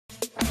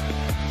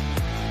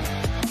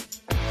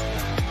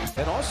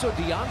And also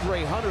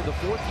DeAndre Hunter, the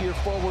fourth-year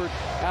forward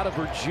out of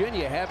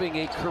Virginia, having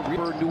a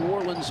career for New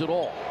Orleans at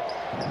all.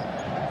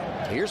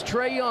 Here's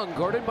Trae Young,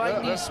 guarded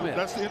by Nesmith.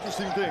 That's the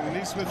interesting thing.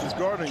 Nesmith is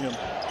guarding him.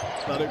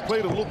 Now, they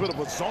played a little bit of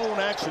a zone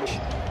action.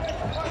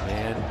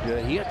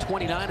 And he had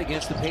 29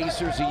 against the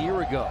Pacers a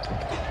year ago.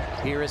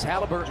 Here is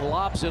Halliburton,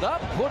 lobs it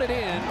up, put it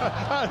in.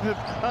 I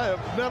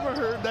have never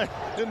heard that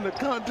in the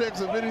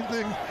context of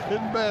anything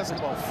in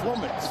basketball.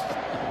 Flummox.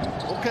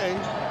 Okay.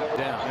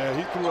 Down. Yeah,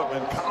 he threw up,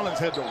 and Collins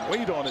had to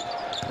wait on it,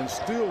 and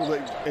still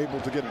they able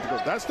to get it to go.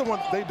 That's the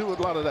one they do a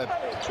lot of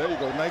that. There you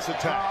go, nice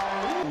attack.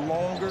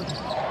 Longer,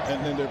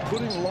 and then they're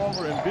putting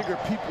longer and bigger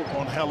people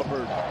on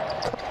Halliburton.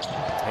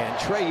 And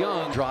Trae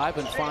Young drive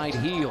and find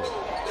Hield.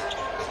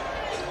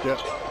 Yeah,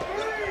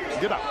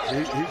 get out.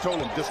 He told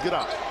him, just get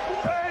out.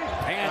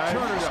 And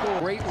Turner scored.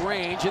 Great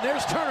range, and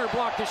there's Turner,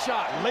 blocked the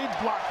shot. Late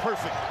block,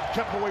 perfect.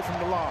 Kept away from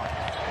the line.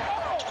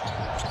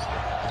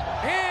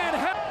 And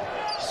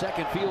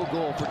second field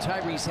goal for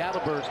Tyrese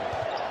Halliburton.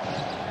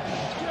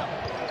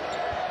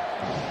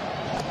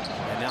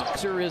 And now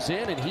Xer is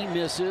in, and he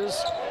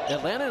misses.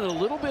 Atlanta in a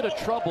little bit of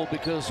trouble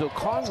because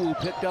Okongwu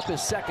picked up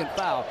his second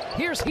foul.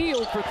 Here's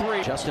Hield for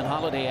three. Justin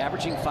Holiday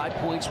averaging 5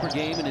 points per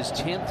game in his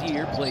 10th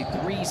year. Played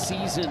 3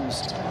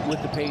 seasons with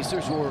the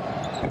Pacers, or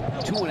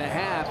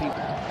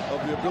 2.5.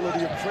 Of the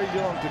ability of Trae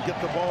Young to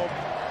get the ball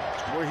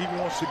where he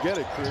wants to get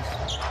it, Chris.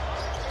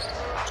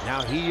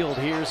 Now Hield,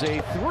 here's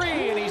a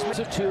three, and he's missed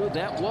a 2.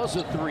 That was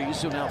a 3,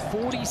 so now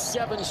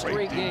 47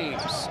 straight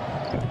games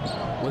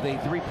with a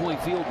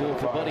 3-point field goal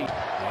for Buddy.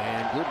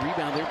 And good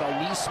rebound there by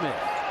Nesmith.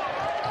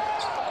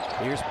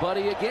 Here's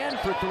Buddy again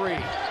for 3.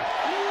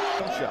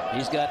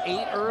 He's got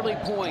 8 early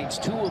points,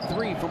 2 of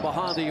 3 from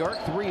behind the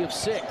arc, 3 of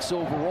 6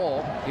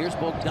 overall. Here's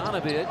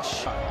Bogdanovic.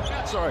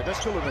 Sorry, that's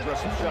still an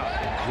aggressive shot.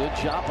 Good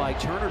job by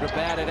Turner to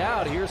bat it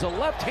out. Here's a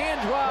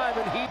left-hand drive,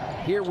 and he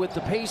here with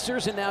the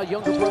Pacers, and now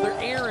younger brother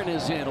Aaron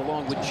is in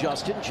along with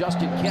Justin.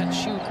 Justin can't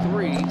shoot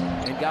 3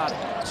 and got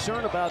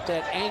concerned about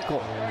that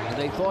ankle, and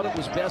they thought it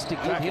was best to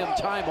give him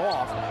time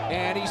off,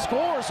 and he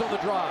scores on the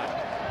drive.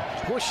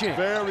 Pushing.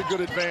 Very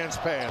good advance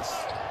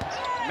pass.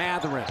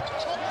 Mathurin.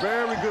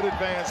 Very good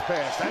advance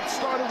pass. That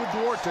started with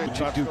Duarte.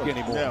 Not Duke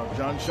anymore. Yeah,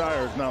 John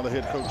Shire is now the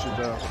head coach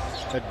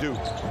at Duke.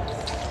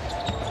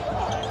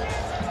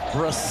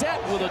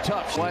 Brissett with a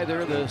tough. Why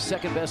they're the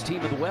second best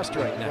team in the West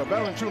right now.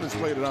 Well, Valanciunas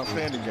played an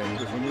outstanding game.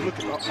 Because when you look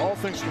at all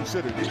things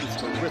considered, he was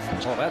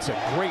terrific. Oh, that's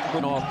a great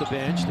one off the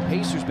bench. The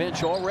Pacers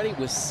bench already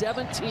with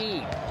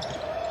 17.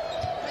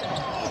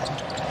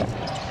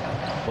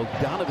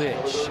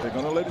 Bogdanovic. They're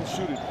going to let him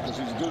shoot it because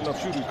he's a good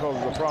enough shooter. He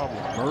causes a problem.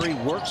 Murray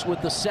works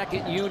with the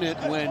second unit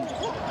when,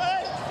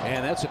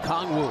 and that's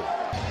Okongwu.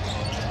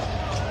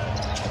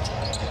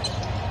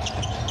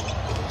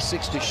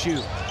 6 to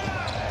shoot.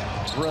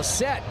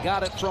 Brissett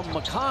got it from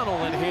McConnell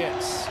and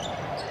hits.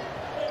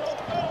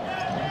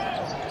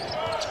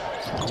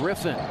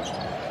 Griffin.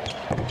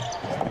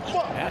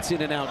 That's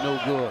in and out, no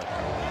good.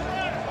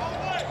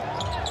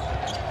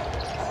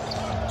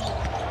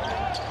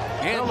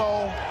 And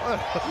hello.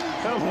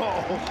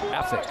 Hello.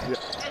 Traffic.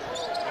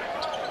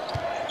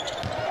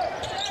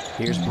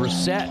 Here's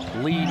Brissett,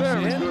 leads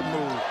Very in. good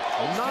move.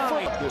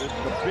 9.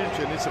 The bench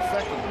and its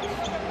effectiveness.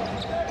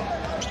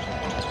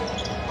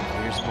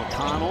 Here's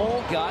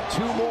McConnell, got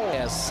 2 more.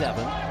 Has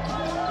 7.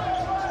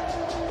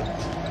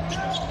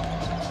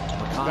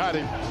 McConnell. Got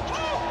him.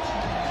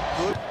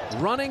 Good.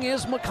 Running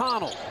is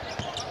McConnell.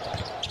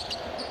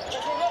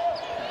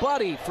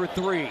 Buddy for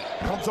 3.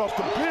 Comes off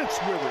the bench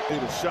with it.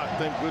 It is shot,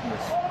 thank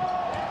goodness.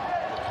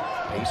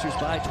 Pacers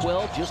by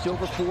 12, just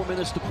over 4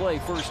 minutes to play,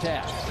 first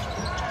half.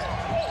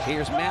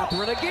 Here's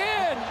Mathurin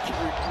again.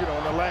 You know,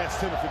 in the last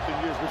 10 or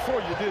 15 years,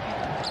 before you didn't,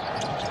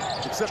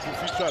 except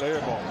if you shot an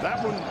air ball.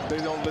 That one, they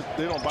don't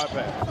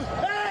bypass.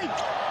 Hey!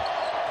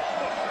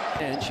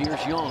 And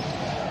here's Young.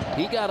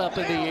 He got up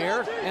in the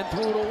air and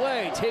threw it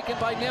away, taken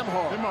by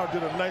Nembhard. Nembhard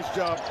did a nice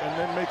job and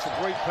then makes a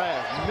great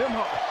pass.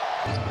 Nembhard.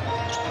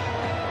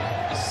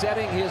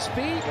 Setting his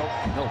feet.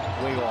 No,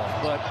 way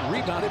off, but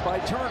rebounded by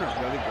Turner.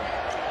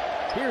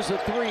 Here's a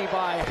 3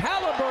 by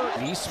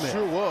Halliburton. Nesmith.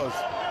 Sure was.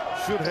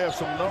 Should have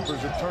some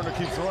numbers if Turner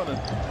keeps running.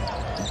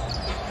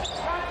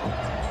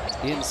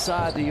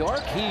 Inside the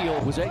arc,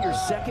 Hield. Was that your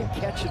second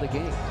catch of the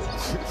game?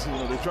 You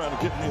know, they're trying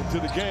to get me into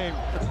the game.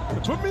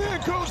 Put me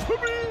in, coach, put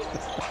me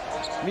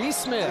in.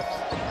 Nesmith.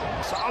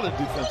 Solid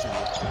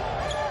defensively.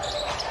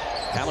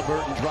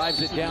 Halliburton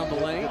drives it down the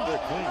lane. Get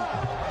that clean.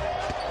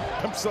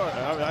 I'm sorry,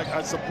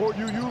 I support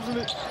you using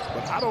it,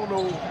 but I don't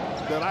know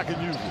that I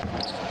can use it.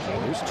 So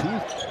there's 2.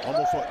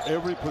 Almost on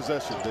every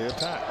possession they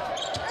attack.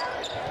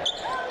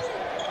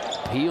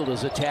 Hield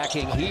is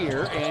attacking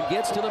here and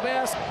gets to the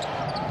basket.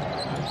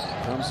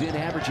 Comes in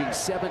averaging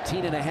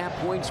 17.5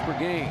 points per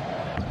game.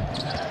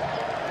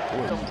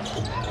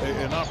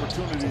 An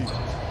opportunity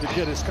to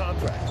get his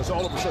contract, because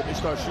all of a sudden he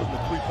starts shooting a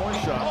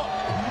 3-point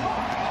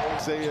shot.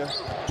 Say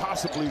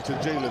possibly to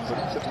Jalen,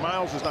 but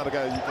Miles is not a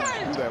guy you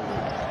can do that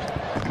with.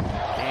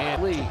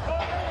 And Lee.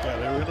 Yeah,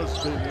 they're in a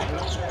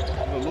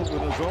little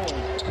bit of zone.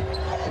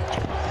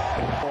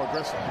 More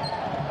aggressive.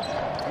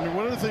 I mean,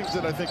 one of the things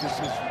that I think is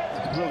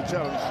really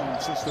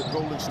challenging since the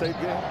Golden State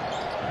game.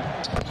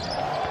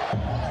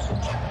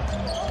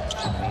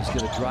 He's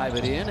going to drive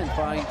it in and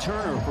find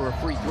Turner for a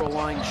free throw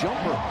line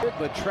jumper,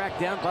 but tracked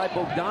down by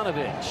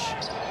Bogdanovic.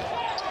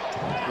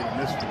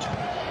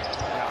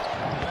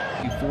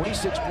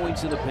 46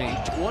 points in the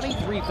paint,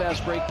 23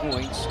 fast break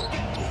points,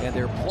 and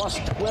they're plus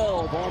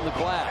 12 on the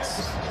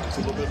glass. It's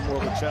a little bit more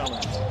of a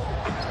challenge.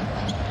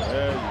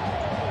 There you go.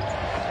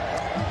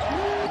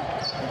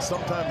 And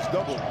sometimes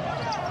double.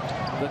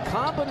 The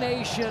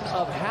combination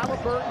of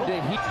Halliburton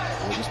to Heat.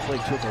 Well, this play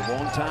took a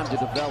long time to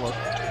develop.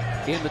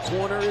 In the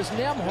corner is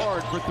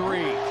Nembhard for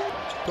three.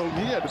 So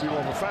he had to be more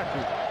of a factor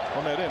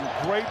on that end.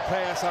 Great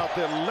pass out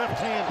there,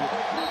 left-handed.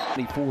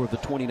 24 of the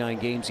 29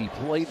 games he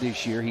played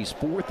this year. He's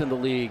fourth in the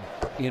league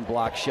in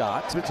block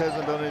shots. Mitch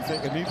hasn't done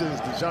anything, and neither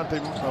is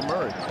DeJounte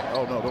Murray.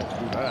 Oh, no, don't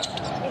do that.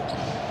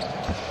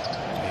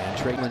 And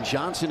Traylon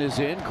Johnson is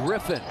in.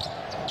 Griffin.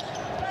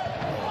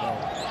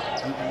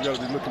 You got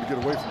to be looking to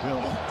get away from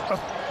him.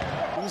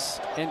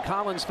 And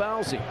Collins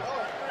Fowlsy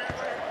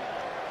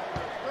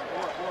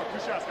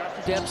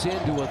steps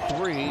into a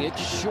three.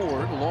 It's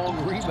short.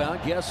 Long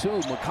rebound. Guess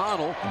who?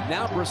 McConnell.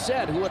 Now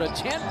Brissett, who had a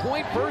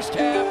 10-point first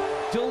half,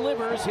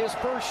 delivers his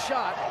first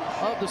shot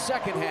of the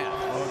second half.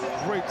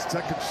 Great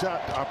second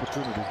shot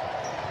opportunity.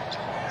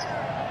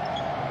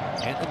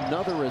 And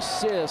another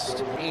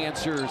assist,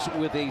 answers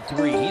with a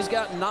three. He's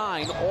got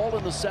 9, all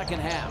in the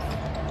second half.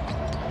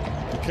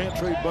 You can't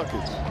trade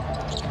buckets.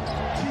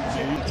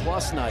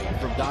 Plus night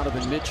from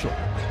Donovan Mitchell.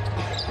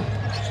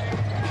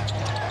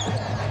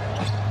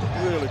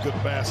 Really good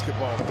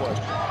basketball play.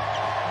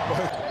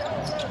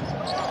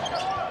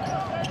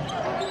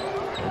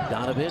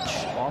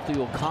 Donovich off the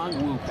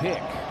Okongwu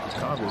pick.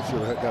 Congress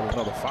should have got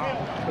another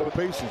foul. The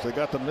Pacers, they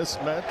got the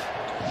mismatch.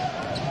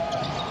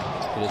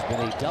 It has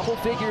been a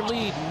double-figure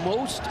lead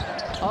most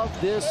of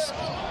this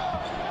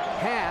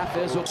half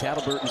as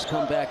Halliburton's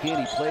come back in.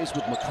 He plays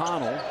with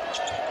McConnell.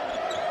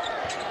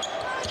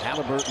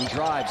 Halliburton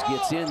drives,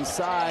 gets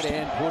inside,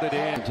 and put it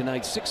in.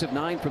 Tonight, 6 of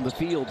 9 from the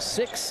field,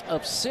 6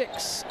 of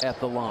 6 at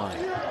the line.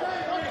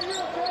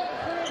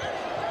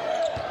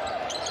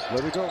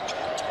 Let it go.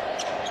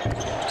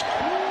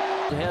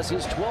 Has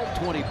his 12th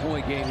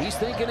 20-point game. He's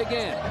thinking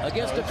again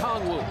against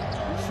Okongwu.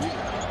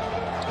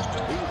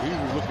 He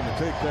was looking to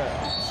take that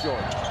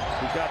short.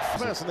 He got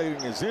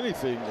fascinating as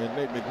anything, and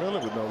Nate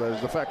McMillan would know that,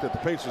 is the fact that the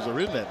Pacers are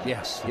in that.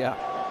 Yes, yeah.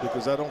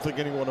 Because I don't think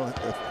anyone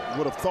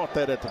would have thought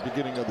that at the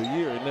beginning of the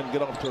year, and then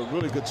get off to a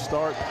really good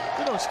start.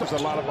 You know, there's a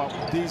lot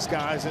about these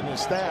guys and their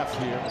staff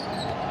here.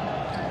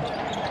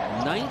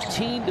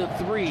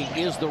 19-3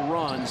 is the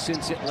run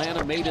since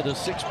Atlanta made it a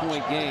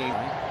 6-point game.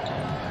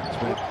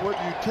 What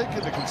you take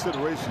into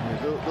consideration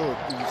here, though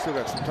you still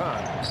got some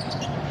time,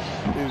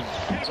 is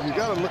you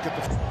got to look at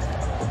the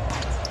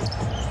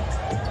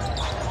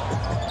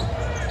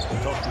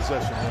tough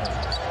possession.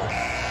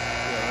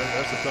 Yeah,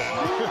 that's a tough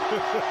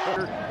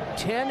one.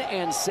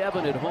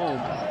 10-7 at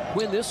home.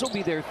 This will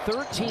be their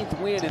 13th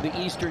win in the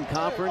Eastern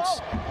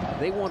Conference.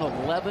 They won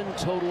 11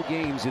 total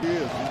games. It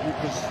is,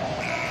 because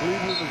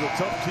Cleveland is a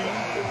tough team.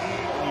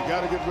 You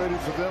got to get ready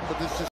for them, but this just